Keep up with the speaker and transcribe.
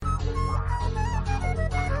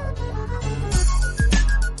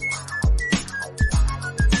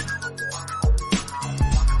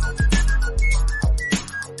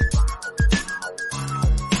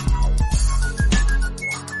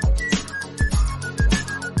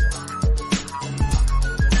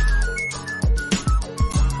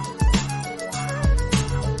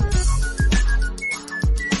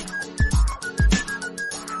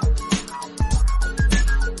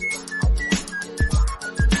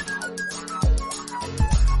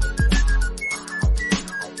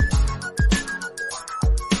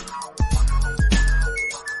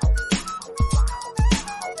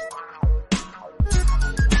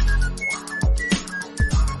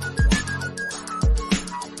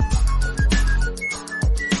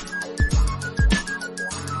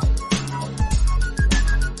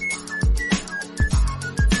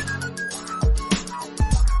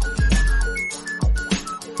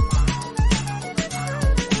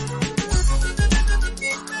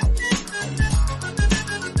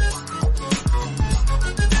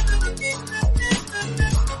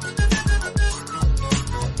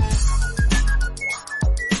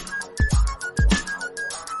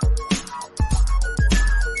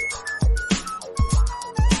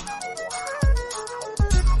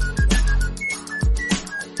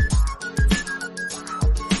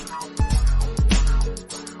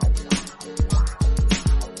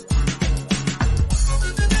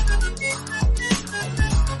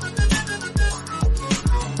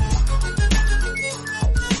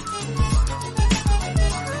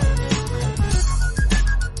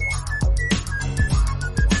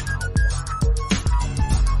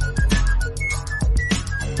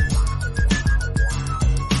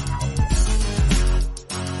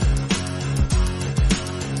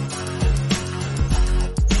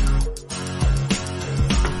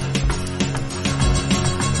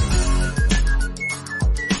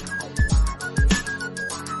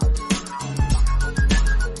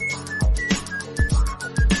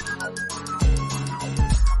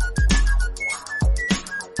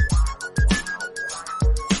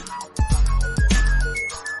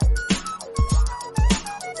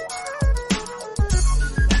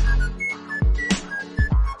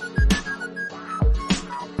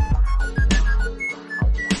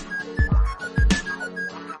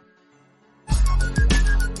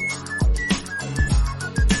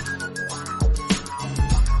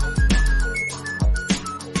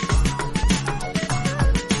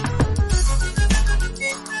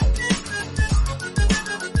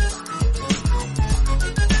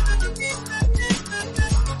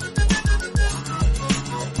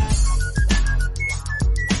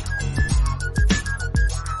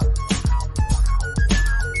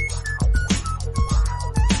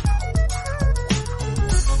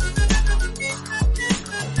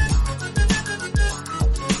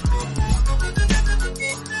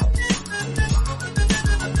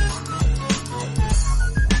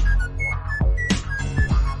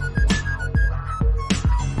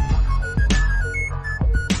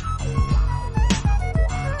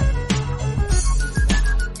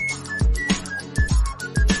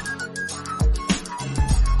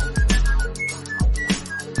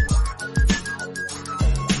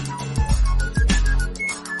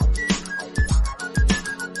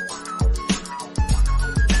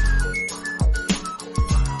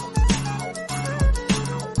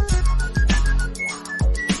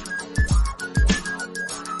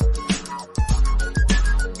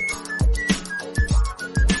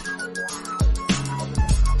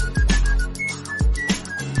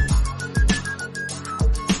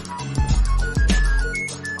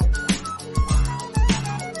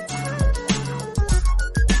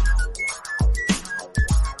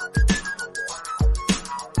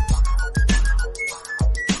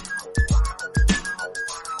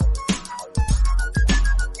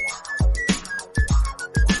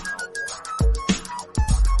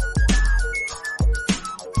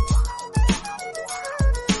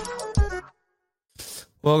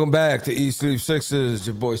Welcome back to Eat Sleep Sixers.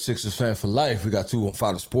 Your boy Sixers fan for life. We got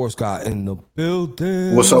 215 Sports Guy in the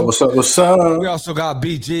building. What's up? What's up? What's up? We also got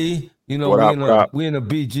BG. You know, What up? we in a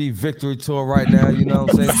BG victory tour right now. You know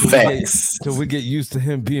what I'm saying? Till we get used to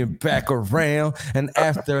him being back around. And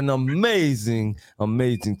after an amazing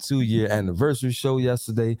 2-year anniversary show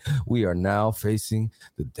yesterday, we are now facing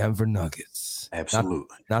the Denver Nuggets.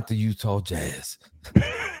 Absolutely. Not the Utah Jazz.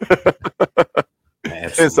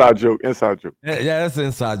 Absolutely. Inside joke. Yeah, that's an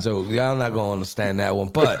inside joke. Y'all not gonna understand that one.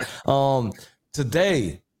 But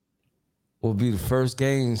today will be the first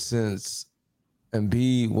game since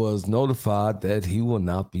Embiid was notified that he will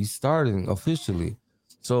not be starting officially.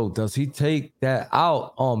 So does he take that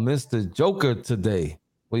out on Mr. Joker today?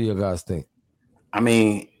 What do you guys think? I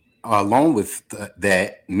mean, along with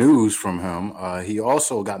that news from him, he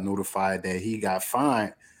also got notified that he got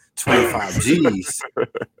fined 25 G's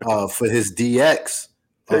for his DX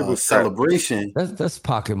celebration. That's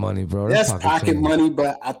pocket money, bro. That's pocket money,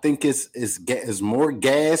 but I think it's more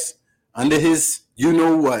gas under his you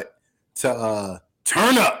know what to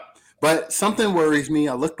turn up. But something worries me.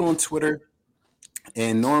 I looked on Twitter,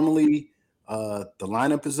 and normally the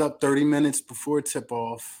lineup is up 30 minutes before tip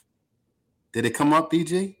off. Did it come up,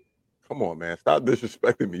 BG? Come on, man. Stop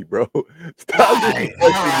disrespecting me, bro. All right.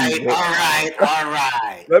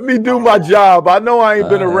 Let me do my job. I know I ain't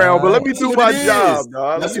been around, but let me do my job,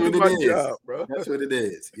 dog. That's what it is, bro. That's what it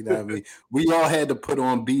is. You know what I mean? We all had to put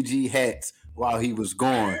on BG hats while he was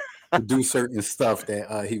gone to do certain stuff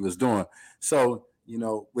that he was doing. So, you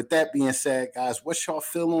know, with that being said, guys, what y'all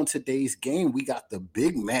feel on today's game? We got the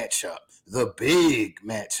big matchup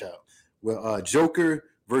with Joker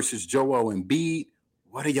versus Joel Embiid.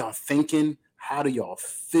 What are y'all thinking? How do y'all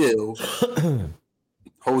feel?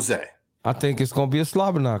 Jose? I think it's gonna be a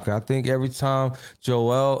slobber knocker. I think every time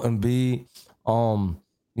Joel Embiid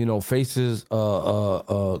faces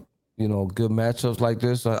good matchups like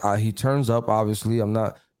this, he turns up. Obviously, I'm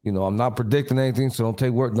not predicting anything, so don't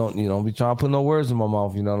take word. Don't be trying to put no words in my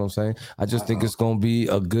mouth. You know what I'm saying? I just think it's gonna be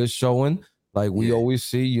a good showing, like we always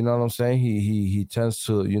see. You know what I'm saying? He tends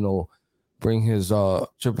to bring his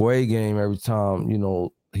AAA game every time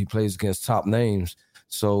he plays against top names.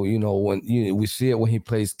 So when we see it when he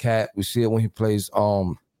plays Cat, we see it when he plays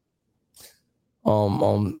the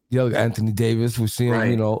other Anthony Davis. We see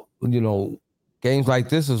him, games like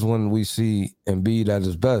this is when we see Embiid at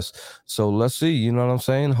his best. So let's see, you know what I'm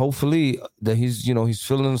saying? Hopefully that he's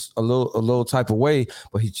feeling a little type of way,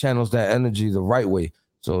 but he channels that energy the right way.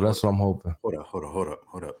 So that's what I'm hoping.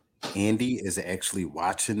 Hold up. Andy is actually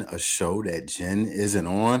watching a show that Jen isn't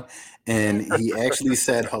on, and he actually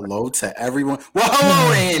said hello to everyone. Well,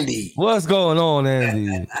 hello, Andy. What's going on,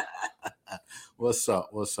 Andy? What's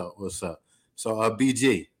up? So,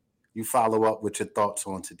 BG, you follow up with your thoughts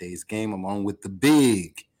on today's game along with the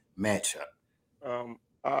big matchup.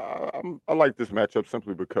 I like this matchup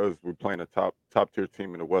simply because we're playing a top tier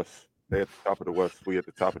team in the West. They at the top of the West, we at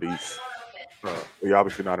the top of the East. We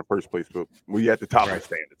obviously not in first place, but we at the top of the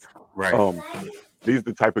standards. Right. These are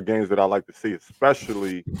the type of games that I like to see,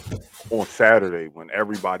 especially on Saturday when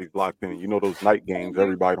everybody's locked in. You know those night games,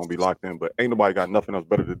 everybody don't be locked in, but ain't nobody got nothing else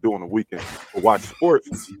better to do on the weekend but watch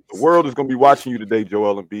sports. The world is going to be watching you today,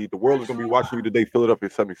 Joel Embiid. The world is going to be watching you today, Philadelphia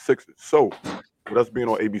 76ers. So with us being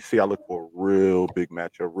on ABC, I look for a real big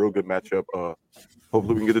matchup, real good matchup.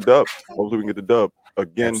 Hopefully we can get the dub.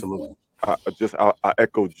 Again, absolutely. I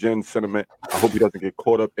echo Jen's sentiment. I hope he doesn't get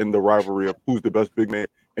caught up in the rivalry of who's the best big man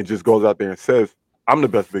and just goes out there and says, I'm the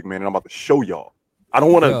best big man and I'm about to show y'all. I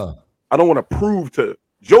don't want to prove to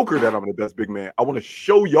Joker that I'm the best big man. I want to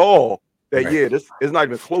show y'all that this is not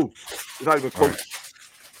even close. It's not even close.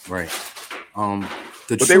 Right.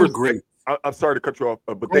 Great. I'm sorry to cut you off,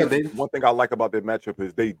 but one thing I like about that matchup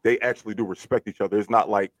is they actually do respect each other. It's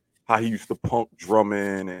not like how he used to punk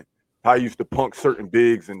Drummond and how he used to punk certain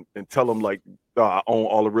bigs and tell them like I own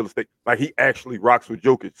all the real estate. Like he actually rocks with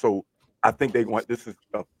Jokic. So I think this is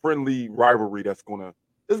a friendly rivalry it's gonna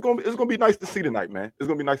be nice to see tonight, man. It's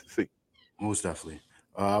gonna be nice to see. Most definitely.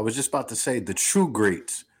 I was just about to say the true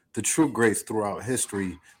greats throughout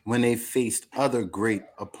history, when they faced other great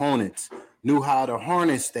opponents, knew how to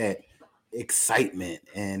harness that excitement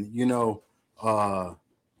and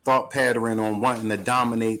thought pattern on wanting to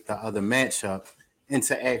dominate the other matchup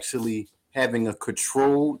into actually having a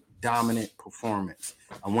controlled, dominant performance.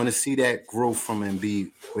 I want to see that growth from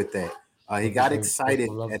Embiid with that. He got excited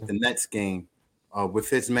at the Nets game with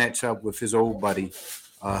his matchup with his old buddy,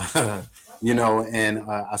 and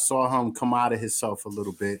I saw him come out of himself a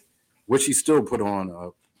little bit, which he still put on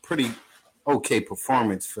a pretty okay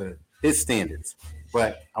performance for his standards.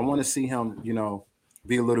 But I want to see him,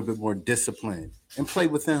 be a little bit more disciplined, and play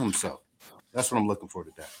within himself. That's what I'm looking for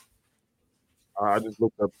today. I just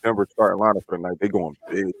looked up Denver starting lineup for the night. They going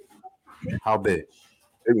big. How big?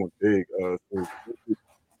 They going big. So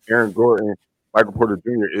Aaron Gordon, Michael Porter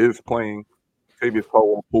Jr. is playing. Tavius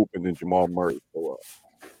Caldwell Pope, and then Jamal Murray. So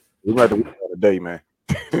we're gonna have to win today, man.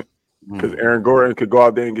 Because Aaron Gordon could go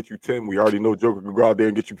out there and get you 10. We already know Joker could go out there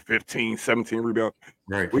and get you 15, 17 rebounds.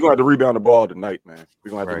 Right. We're going to have to rebound the ball tonight, man. We're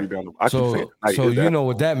going to have to rebound the ball. So you know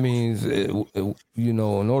what that means. In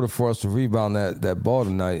order for us to rebound that ball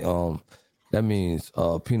tonight, that means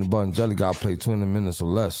Peanut Butter and Jelly got to play 20 minutes or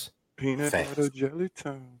less. Peanut Butter Jelly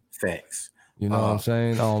time. Facts. You know what I'm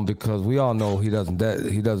saying? Because we all know he doesn't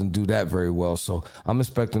do that very well. So I'm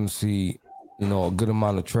expecting to see, a good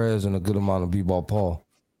amount of Trez and a good amount of B-Ball Paul.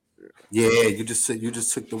 Yeah, you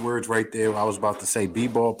just took the words right there. I was about to say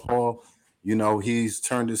B-Ball Paul. He's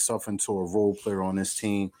turned himself into a role player on this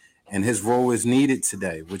team, and his role is needed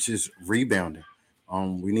today, which is rebounding.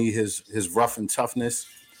 We need his rough and toughness.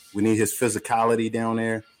 We need his physicality down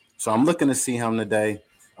there. So I'm looking to see him today.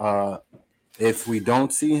 If we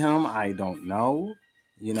don't see him, I don't know.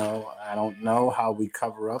 I don't know how we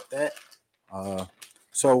cover up that.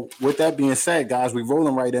 So with that being said, guys, we're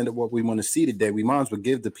rolling right into what we want to see today. We might as well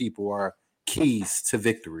give the people our keys to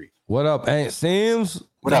victory. What up, Ant Sims?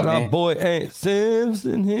 What up, my boy Ant Sims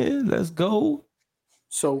in here? Let's go.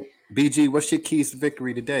 So, BG, what's your keys to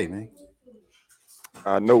victory today, man?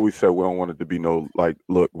 I know we said we don't want it to be no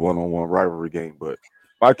one-on-one rivalry game, but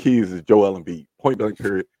my keys is Joel Embiid. Point blank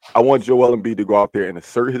period. I want Joel Embiid to go out there and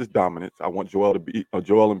assert his dominance. I want Joel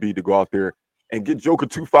Embiid to go out there and get Joker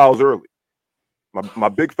 2 fouls early. My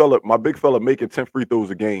big fella making 10 free throws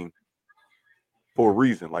a game for a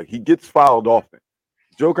reason. Like, he gets fouled often.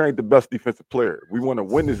 Joker ain't the best defensive player. If we want to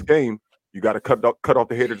win this game, you got to cut off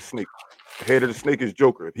the head of the snake. The head of the snake is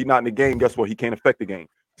Joker. If he's not in the game, guess what? He can't affect the game.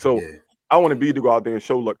 So I want Embiid to go out there and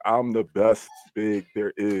show, look, I'm the best big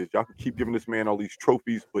there is. Y'all can keep giving this man all these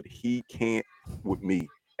trophies, but he can't with me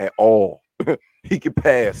at all. He can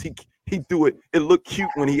pass. He do it. It look cute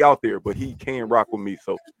when he out there, but he can't rock with me.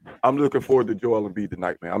 So I'm looking forward to Joel Embiid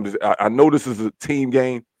tonight, man. I know this is a team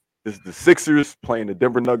game. This is the Sixers playing the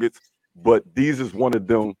Denver Nuggets, but these is one of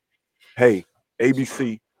them. Hey,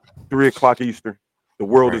 ABC, 3:00 Eastern. The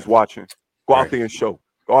world is watching. Go out there and show.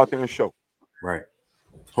 Go out there and show. Right.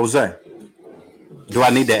 Jose, do I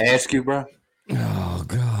need to ask you, bro? Oh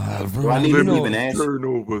God, bro! Do I need to even ask?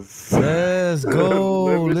 Turnovers. Let's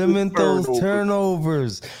go. Limit those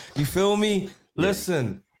turnovers. You feel me?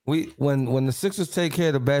 Listen, when the Sixers take care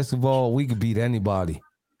of the basketball, we could beat anybody.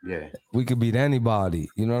 Yeah, we could beat anybody.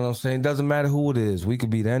 You know what I'm saying? Doesn't matter who it is. We could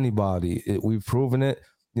beat anybody. We've proven it.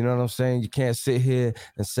 You know what I'm saying? You can't sit here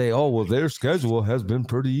and say, "Oh, well, their schedule has been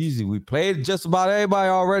pretty easy." We played just about everybody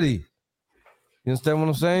already. You understand what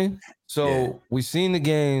I'm saying? So we've seen the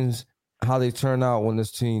games, how they turn out when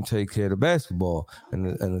this team take care of the basketball, and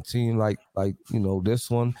a team like this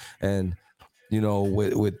one, and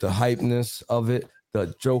with the hypeness of it,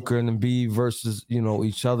 the Joker and Embiid versus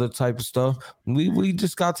each other type of stuff. We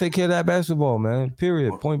just gotta take care of that basketball, man.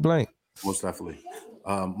 Period. Point blank. Most definitely.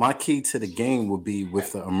 My key to the game will be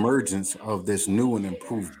with the emergence of this new and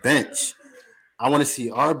improved bench. I want to see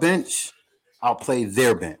our bench outplay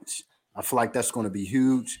their bench. I feel like that's going to be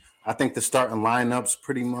huge. I think the starting lineups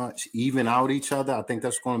pretty much even out each other. I think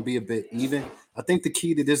that's going to be a bit even. I think the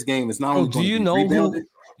key to this game is not only do you know who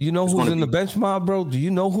who's in the bench mob, bro? Do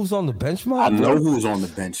you know who's on the bench mob? I know who's on the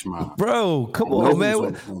bench mob, bro. Come on,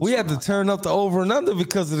 man. We have to turn up the over and under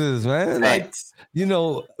because of this, man. Like,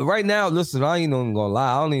 right now, listen, I ain't even gonna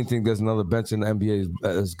lie. I don't even think there's another bench in the NBA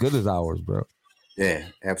as good as ours, bro. Yeah,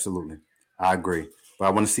 absolutely. I agree. But I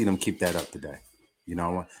want to see them keep that up today.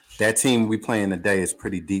 That team we playing today is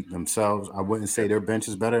pretty deep themselves. I wouldn't say their bench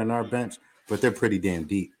is better than our bench, but they're pretty damn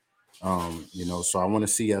deep. So I want to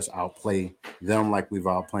see us outplay them like we've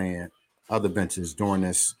outplaying other benches during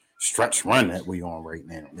this stretch run that we on right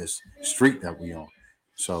now, this streak that we on.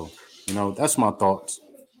 So, that's my thoughts.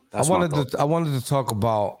 I wanted to talk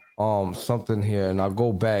about something here, and I'll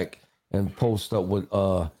go back and post up with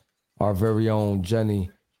our very own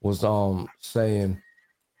Jenny was saying.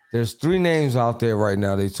 There's 3 names out there right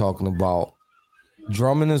now they talking about.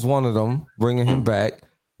 Drummond is one of them, bringing him back.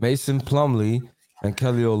 Mason Plumlee and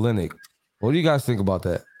Kelly Olynyk. What do you guys think about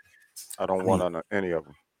that? I don't want any of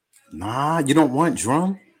them. Nah, you don't want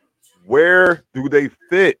Drum? Where do they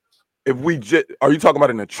fit? Are you talking about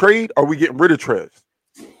in a trade? Or are we getting rid of Trez?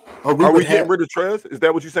 Are we getting rid of Trez? Is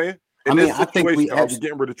that what you're saying? Are we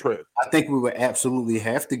getting rid of Trez? I think we would absolutely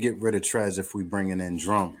have to get rid of Trez if we bring in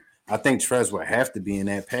Drum. I think Trez will have to be in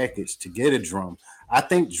that package to get a Drum. I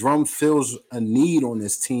think Drum fills a need on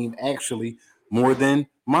this team actually more than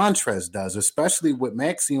Montrez does, especially with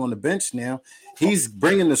Maxey on the bench now. He's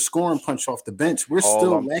bringing the scoring punch off the bench. We're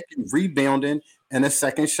still lacking rebounding and a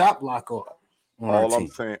second shot blocker. All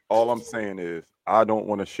I'm saying is I don't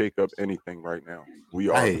want to shake up anything right now. We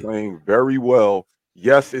are playing very well.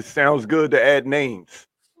 Yes, it sounds good to add names,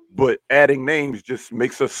 but adding names just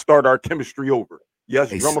makes us start our chemistry over. Yes,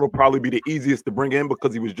 Drummond will probably be the easiest to bring in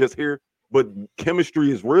because he was just here, but chemistry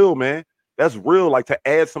is real, man. That's real. Like, to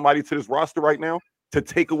add somebody to this roster right now, to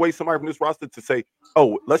take away somebody from this roster, to say,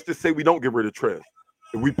 oh, let's just say we don't get rid of Trez.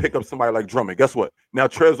 If we pick up somebody like Drummond, guess what? Now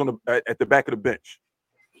Trez at the back of the bench.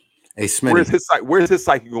 Hey, Smitty. Where's his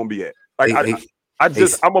psyche gonna be at? Like,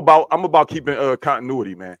 I'm about keeping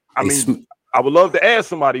continuity, man. I mean, I would love to add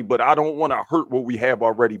somebody, but I don't want to hurt what we have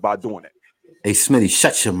already by doing it. Hey, Smitty,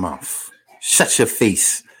 shut your mouth. Shut your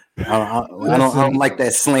face. I don't like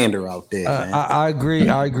that slander out there, man. I agree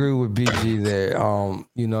with BG there.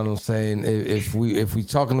 You know what I'm saying? If we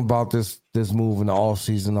talking about this move in the off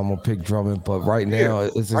season, I'm gonna pick Drummond. But right now,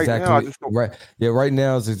 it's exactly right. Yeah, right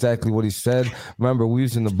now is exactly what he said. Remember, we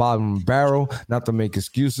was in the bottom barrel, not to make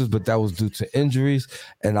excuses, but that was due to injuries.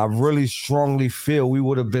 And I really strongly feel we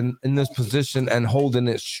would have been in this position and holding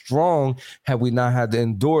it strong had we not had to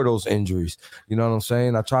endure those injuries. You know what I'm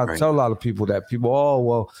saying? I try to tell a lot of people that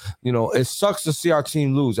you know, it sucks to see our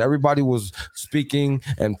team lose. Everybody was speaking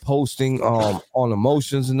and posting on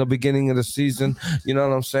emotions in the beginning of the season. You know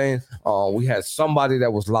what I'm saying? We had somebody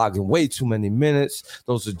that was logging way too many minutes.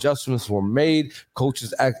 Those adjustments were made.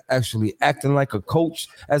 Coaches actually acting like a coach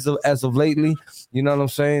as of lately. You know what I'm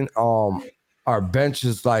saying? Our bench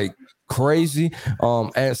is like crazy.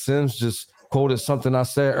 Ant Sims just quoted something I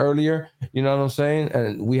said earlier, you know what I'm saying?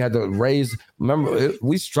 And we had to raise, remember,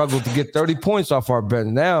 we struggled to get 30 points off our bench.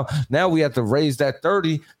 Now we have to raise that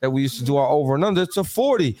 30 that we used to do our over and under to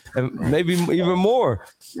 40 and maybe even more.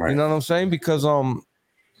 Right. You know what I'm saying? Because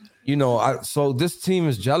you know, so this team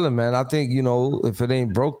is gelling, man. I think, you know, if it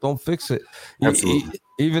ain't broke, don't fix it. Absolutely.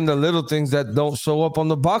 Even the little things that don't show up on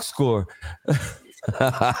the box score.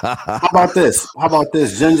 How about this?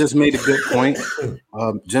 Jen just made a good point.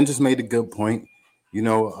 You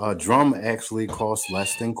know, Drum actually costs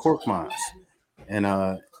less than Korkmaz.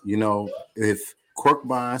 And, you know, if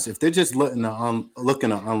they're just looking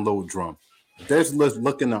to unload Drum, if they're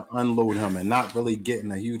looking to unload him and not really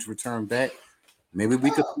getting a huge return back, maybe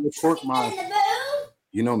we could throw Korkmaz.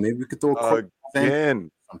 You know, maybe we could throw Korkmaz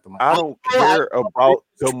again. I don't care about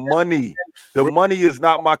the money. The money is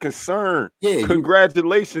not my concern. Yeah,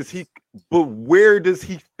 congratulations. But where does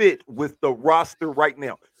he fit with the roster right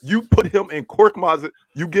now? You put him in Korkmaz.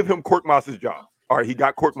 You give him Korkmaz's job. All right, he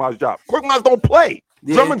got Korkmaz's job. Korkmaz don't play.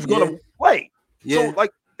 Drummond's gonna play. Yeah. So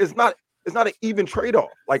like, it's not an even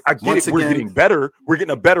trade-off. Like, I get it. We're getting better. We're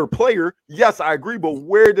getting a better player. Yes, I agree. But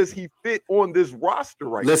where does he fit on this roster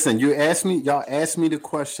right now? Listen, y'all asked me the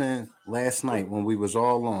question last night when we was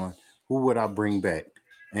all on, who would I bring back?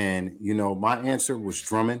 And, you know, my answer was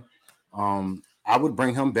Drummond. I would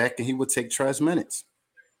bring him back and he would take Trez minutes.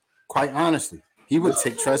 Quite honestly, he would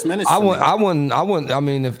take Trez minutes. I wouldn't. I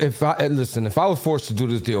mean, if I was forced to do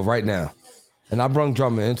this deal right now, and I brought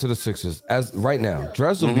Drummond into the Sixers as right now,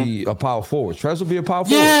 Trez will be a power forward. Trez will be a power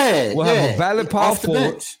forward. We'll have a valid power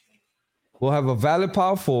forward. We'll have a valid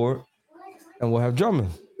power forward, and we'll have Drummond.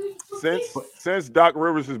 Since Doc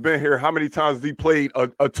Rivers has been here, how many times has he played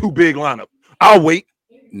a too big lineup? I'll wait.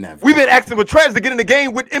 Never. We've been asking for Trez to get in the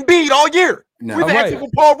game with Embiid all year. No. We've been asking for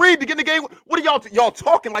Paul Reed to get in the game. What are y'all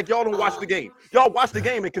talking like y'all don't watch the game? Y'all watch the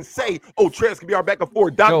game and can say, "Oh, Trez can be our backup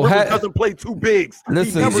forward." Doc Rivers doesn't play two bigs.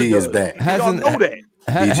 Listen, PG is back. Y'all know that.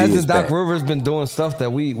 Hasn't Doc Rivers been doing stuff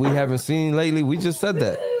that we haven't seen lately? We just said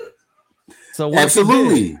that. So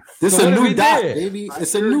absolutely, this is a new Doc, baby.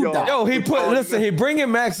 It's a new Doc. Yo, he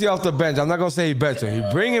bringing Maxey off the bench. I'm not gonna say he benched him.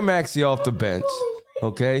 He bringing Maxey off the bench.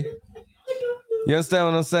 Okay. You understand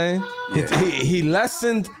what I'm saying? Yeah. He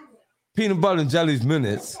lessened Peanut Butter and Jelly's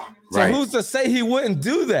minutes. So who's to say he wouldn't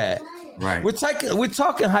do that? Right. We're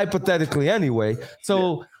talking hypothetically anyway.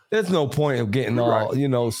 So there's no point of getting all, you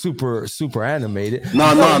know, super animated.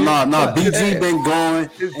 No. BG been going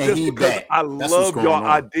and he back. I love y'all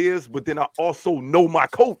ideas, but then I also know my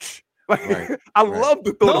coach. Like, I love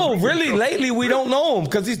the throw. No, really, lately we don't know him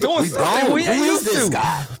because he's doing something we ain't used to.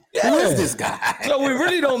 Guy? Yeah. Who is this guy? So we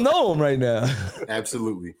really don't know him right now.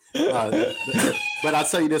 Absolutely. But I'll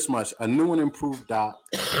tell you this much. A new and improved Doc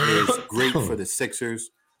is great for the Sixers.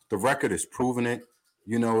 The record is proving it.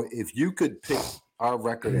 You know, if you could pick our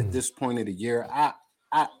record at this point of the year,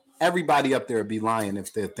 everybody up there would be lying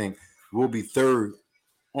if they think we'll be third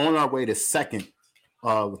on our way to second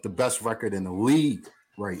with the best record in the league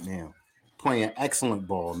right now. Playing excellent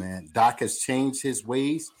ball, man. Doc has changed his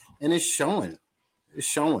ways, and it's showing. It's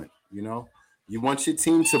showing, you know. You want your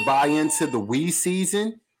team to buy into the we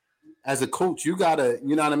season. As a coach, you gotta,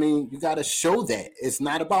 you know what I mean? You gotta show that. It's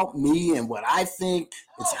not about me and what I think.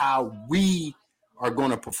 It's how we are going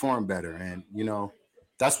to perform better. And, you know,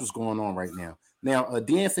 that's what's going on right now. Now,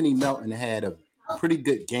 D'Anthony Melton had a pretty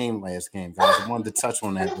good game last game, guys. I wanted to touch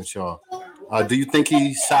on that with y'all. Do you think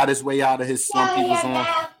he shot his way out of his slump he was on?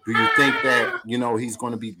 Do you think that, you know, he's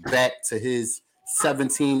going to be back to his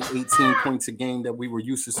 17, 18 points a game that we were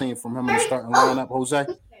used to seeing from him in the starting lineup, Jose?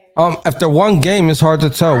 After one game, it's hard to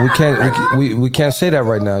tell. We can't say that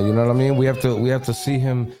right now. You know what I mean? We have to see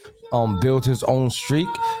him build his own streak.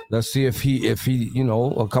 Let's see if he you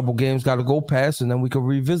know, a couple games got to go past, and then we can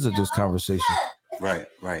revisit this conversation. Right.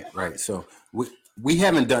 So we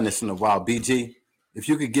haven't done this in a while, BG. If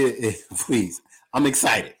you could get it, please. I'm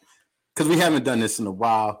excited because we haven't done this in a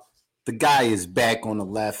while. The guy is back on the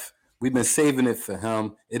left. We've been saving it for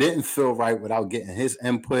him. It didn't feel right without getting his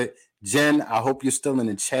input. Jen, I hope you're still in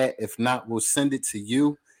the chat. If not, we'll send it to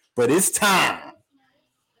you. But it's time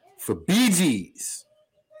for BG's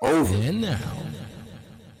over. And now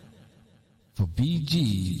for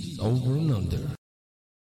BG's over and under.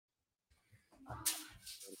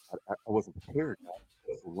 I wasn't prepared.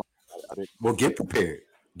 Well, get prepared.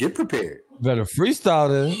 Get prepared. Better freestyle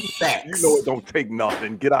then. Facts. You know it don't take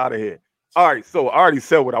nothing. Get out of here. All right, so I already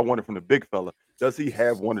said what I wanted from the big fella. Does he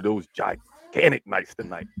have one of those gigantic nights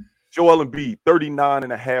tonight? Joel Embiid,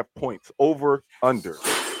 39.5 points, over, under.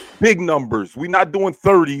 Big numbers. We're not doing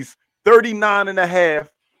 30s. 39.5,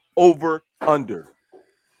 over, under.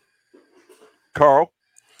 Carl?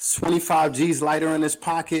 25 G's lighter in his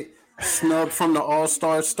pocket. Snub from the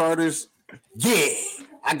All-Star starters. Yeah,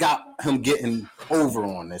 I got him getting over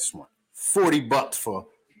on this one. $40 for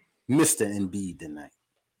Mr. Embiid tonight.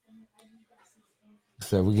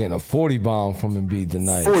 So we're getting a 40 bomb from Embiid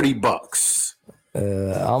tonight. $40.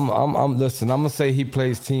 I'm listen. I'm gonna say he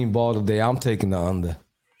plays team ball today. I'm taking the under.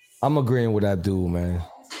 I'm agreeing with that dude, man.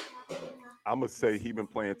 I'm gonna say he been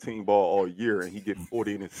playing team ball all year and he getting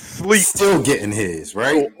 40 in his sleep. Still getting his,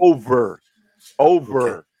 right? So over.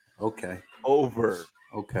 Okay. Over.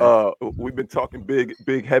 Okay. We've been talking big,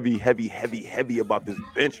 heavy about this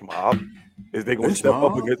bench mob. Is they gonna step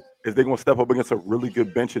up against a really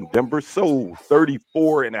good bench in Denver? So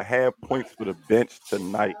 34.5 points for the bench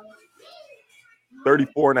tonight.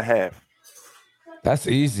 34.5. That's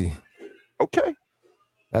easy. Okay.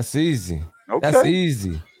 That's easy. Okay. That's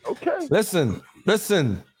easy. Okay. Listen.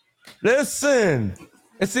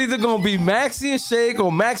 It's either gonna be Maxey and Shake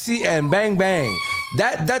or Maxey and Bang Bang.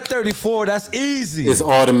 That 34, that's easy. It's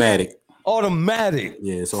automatic.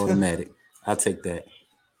 Yeah, it's automatic. I'll take that.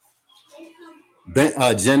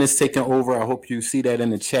 Jen is taking over. I hope you see that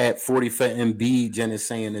in the chat. 40 for Embiid. Jen is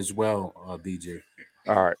saying as well, BJ.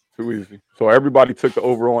 All right, too easy. So everybody took the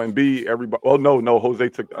over on Embiid. Everybody. Oh no, Jose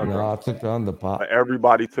took the under. No, I took the under pop.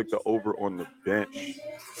 Everybody took the over on the bench.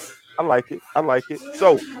 I like it.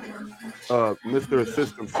 So, Mr.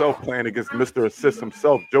 Assist himself playing against Mr. Assist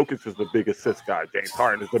himself. Jokic is the big assist guy. James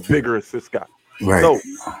Harden is the bigger assist guy. Right. So,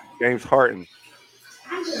 James Harden,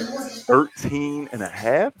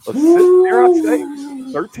 13.5 assists, dare I say?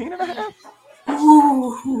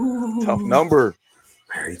 13.5? Tough number.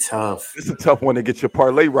 Very tough. It's a tough one to get your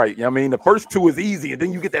parlay right. You know what I mean? The first two is easy, and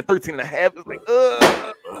then you get that 13.5. It's like,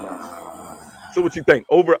 So what you think?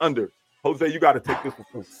 Over, under? Jose, you got to take this one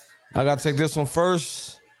first. I got to take this one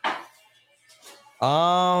first.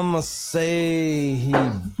 I'm going to say he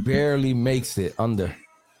barely makes it under.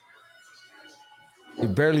 He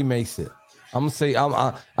barely makes it. I'm going to say I'm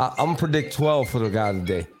gonna predict 12 for the guy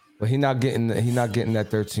today, but he's not getting that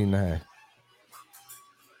 13.5.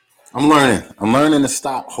 I'm learning to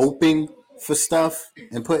stop hoping for stuff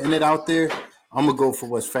and putting it out there. I'm going to go for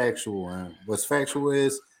what's factual. And what's factual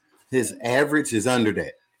is his average is under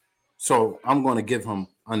that. So I'm going to give him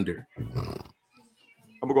under.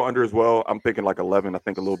 I'm gonna go under as well. I'm thinking like 11. I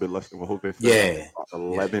think a little bit less than what Jose said. Yeah,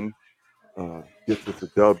 11 gets us a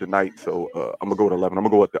dub tonight. So I'm gonna go with 11. I'm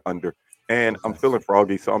gonna go with the under, and I'm feeling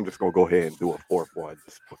froggy, so I'm just gonna go ahead and do a 4th one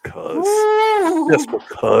just because.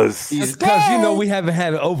 Because you know we haven't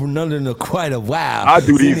had an over and under in quite a while. I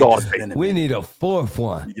do these all day. We need a 4th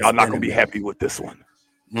one. Y'all not gonna be happy with this one.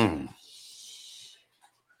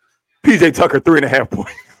 PJ Tucker 3.5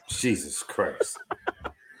 points. Jesus Christ.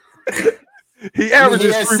 He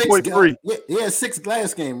averages 3.3. He had 6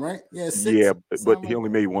 last game, right? Yeah, 6. Yeah, but he only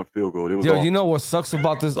made 1 field goal. It was you know what sucks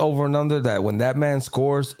about this over and under? That when that man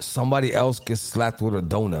scores, somebody else gets slapped with a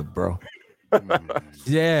donut, bro.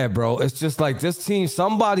 Yeah, bro. It's just like this team,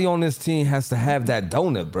 somebody on this team has to have that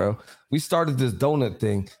donut, bro. We started this donut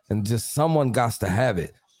thing and just someone got to have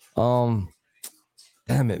it. Damn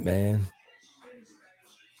it, man.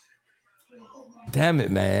 Damn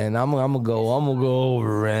it, man. I'm gonna go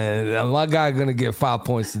over, and my guy gonna get 5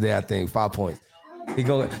 points today, I think. 5 points. He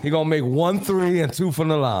gonna make 1 3 and 2 from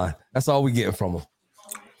the line. That's all we getting from him.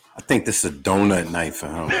 I think this is a donut night for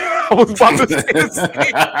him. I was about to say this.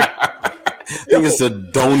 I think it's a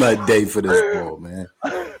donut day for this ball, man.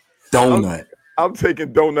 Donut. I'm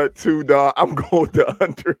taking donut too, dog. I'm going to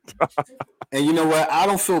under. And you know what? I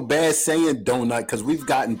don't feel bad saying donut because we've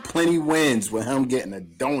gotten plenty wins with him getting a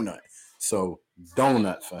donut. So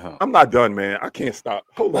donut for him. I'm not done, man. I can't stop.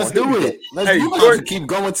 Hold on. Let's do it. Let's keep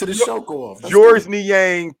going to the show go off. George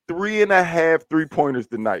Niang, 3.5 3-pointers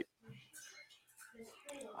tonight.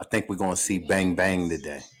 I think we're gonna see bang bang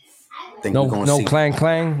today. No clang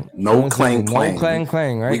clang. No clang clang. No clang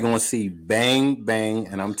clang, right? We're gonna see bang bang,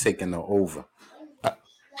 and I'm taking the over.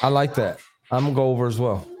 I like that. I'm gonna go over as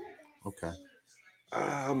well. Okay.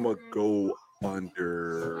 I'm gonna go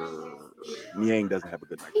under. Niang doesn't have a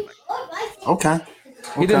good night tonight. Okay.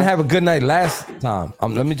 He didn't have a good night last time.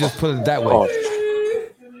 Let me just put it that way.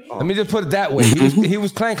 Let me just put it that way. He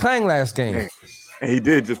was clang clang last game. And he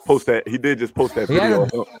did just post that. He did just post that video.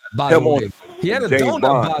 By the way, he had a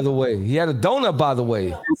donut. By the way, he had a donut. By the way,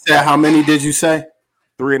 you said how many did you say?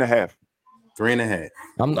 3.5. 3.5.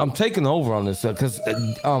 I'm taking over on this because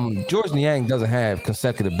George Niang doesn't have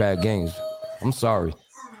consecutive bad games. I'm sorry.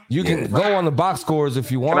 You can go on the box scores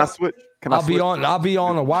if you want. Can I switch? I'll be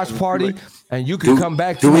on a watch party, and you can come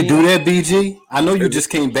back. Do we do that, BG? I know you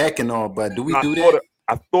just came back and all, but do we do that?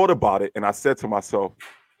 I thought about it, and I said to myself,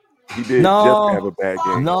 he did just have a bad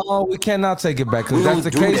game. No, we cannot take it back because that's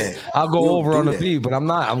the case. I'll go over on the B, but I'm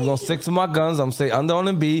not. I'm gonna stick to my guns. I'm saying under on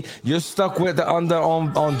the B. You're stuck with the under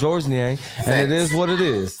on George Niang, and it is what it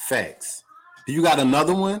is. Facts. Do you got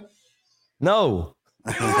another one? No.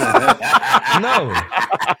 No.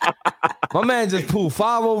 My man just pulled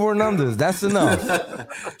 5 over and unders. That's enough.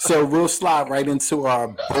 So we'll slide right into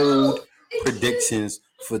our bold predictions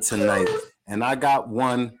for tonight. And I got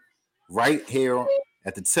one right here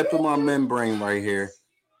at the tip of my membrane right here.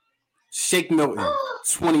 Shake Milton,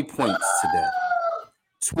 20 points today.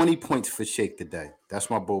 20 points for Shake today. That's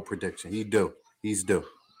my bold prediction. He's due.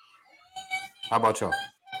 How about y'all?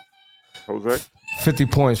 Jose? 50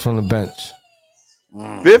 points from the bench.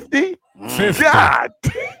 50? 50. God.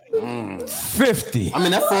 50. I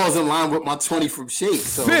mean, that falls in line with my 20 from Shake.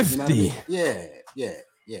 So, 50. You know what I mean?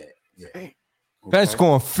 Yeah. Okay. Bench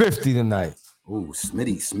scoring 50 tonight. Ooh,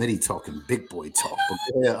 Smitty talking big boy talk.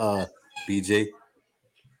 Okay, BJ.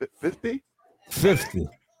 50? 50.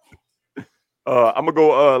 I'm gonna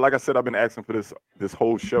go. Like I said, I've been asking for this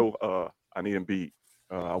whole show. I need Embiid.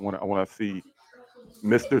 I want to see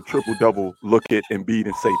Mr. Triple Double look at Embiid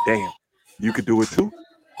and say, "Damn, you could do it too."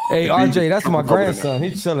 Hey, Embiid, RJ, that's my grandson.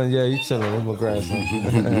 He's chilling. Yeah, he's chilling. That's my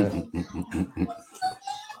grandson.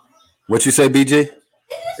 What you say, BJ?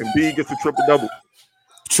 Embiid gets a triple double.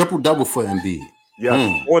 Triple double for Embiid. Yeah,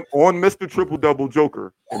 on Mr. Triple Double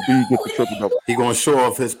Joker, Embiid gets a triple double. He gonna show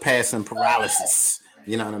off his passing paralysis.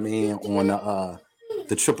 You know what I mean? On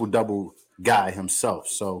the triple double guy himself.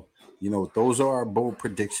 So those are our bold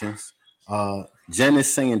predictions. Jen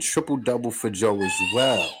is saying triple double for Joe as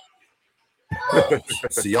well.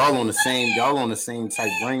 So y'all on the same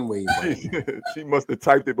type brainwave. Right? She must have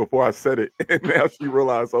typed it before I said it, and now she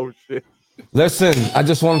realized, oh shit. Listen, I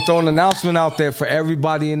just want to throw an announcement out there for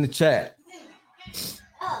everybody in the chat.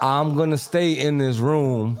 I'm going to stay in this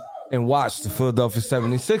room and watch the Philadelphia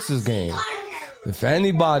 76ers game. If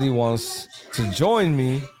anybody wants to join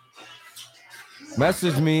me,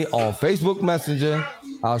 message me on Facebook Messenger.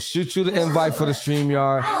 I'll shoot you the invite for the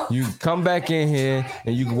StreamYard. You come back in here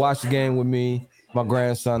and you can watch the game with me, my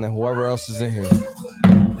grandson, and whoever else is in here.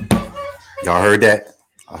 Y'all heard that?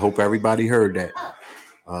 I hope everybody heard that.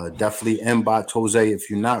 Definitely inbox Jose. If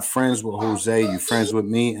you're not friends with Jose, you're friends with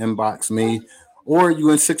me, inbox me. Or you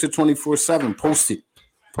in 624/7, post it.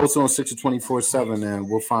 Post it on 624/7, and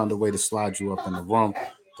we'll find a way to slide you up in the room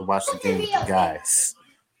to watch the game with the guys.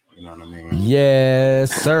 You know what I mean?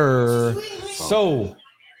 Yes, sir. So,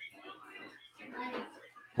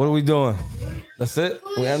 what are we doing? That's it?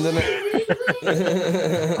 We ending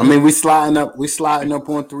it? I mean, we sliding up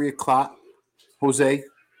on 3:00. Jose,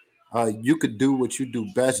 you could do what you do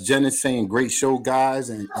best. Jen is saying great show, guys,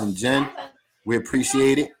 and Jen, we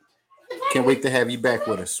appreciate it. Can't wait to have you back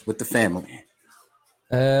with us, with the family.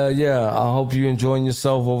 Yeah, I hope you're enjoying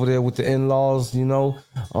yourself over there with the in-laws,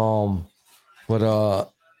 But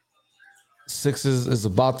Sixers is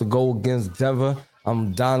about to go against Denver.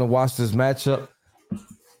 I'm dying to watch this matchup.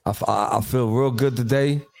 I feel real good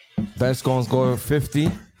today. Best gonna score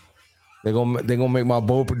 50. They're gonna make my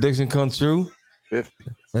bold prediction come true. 50.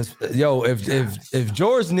 If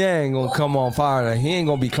George Niang gonna come on fire, he ain't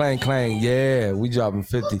gonna be clang. Yeah, we dropping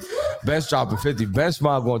 50. Bench dropping 50.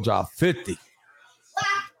 Benchmark gonna drop 50.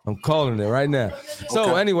 I'm calling it right now.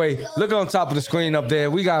 So anyway, look on top of the screen up there.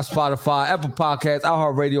 We got Spotify, Apple Podcasts,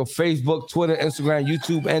 iHeartRadio, Facebook, Twitter, Instagram,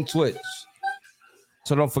 YouTube, and Twitch.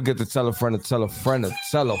 So don't forget to tell a friend to tell a friend to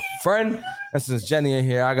tell a friend. And since Jenny in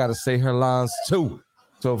here, I gotta say her lines too.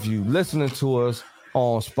 So if you listening to us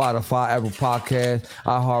on Spotify, Apple Podcasts,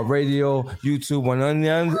 iHeartRadio, YouTube, and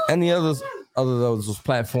any other those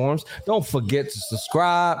platforms, don't forget to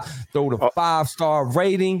subscribe. Throw the 5-star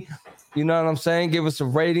rating. You know what I'm saying? Give us a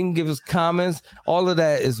rating, give us comments. All of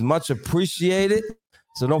that is much appreciated.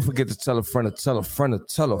 So don't forget to tell a friend to tell a friend to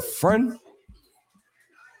tell a friend.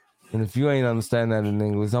 And if you ain't understand that in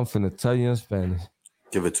English, I'm finna tell you in Spanish.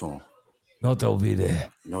 Give it to him. No te olvides.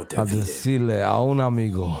 No te A olvides. decirle a un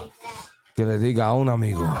amigo que le diga a un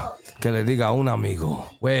amigo que le diga a un amigo.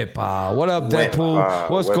 Wepa. What up, Deadpool?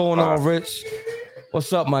 What's going on, Rich?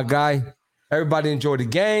 What's up, my guy? Everybody enjoy the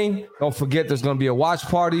game. Don't forget there's going to be a watch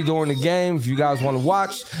party during the game. If you guys want to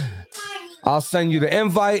watch, I'll send you the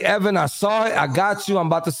invite. Evan, I saw it. I got you. I'm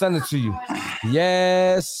about to send it to you.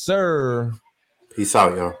 Yes, sir. Peace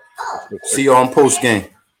out, yo. See you on post game.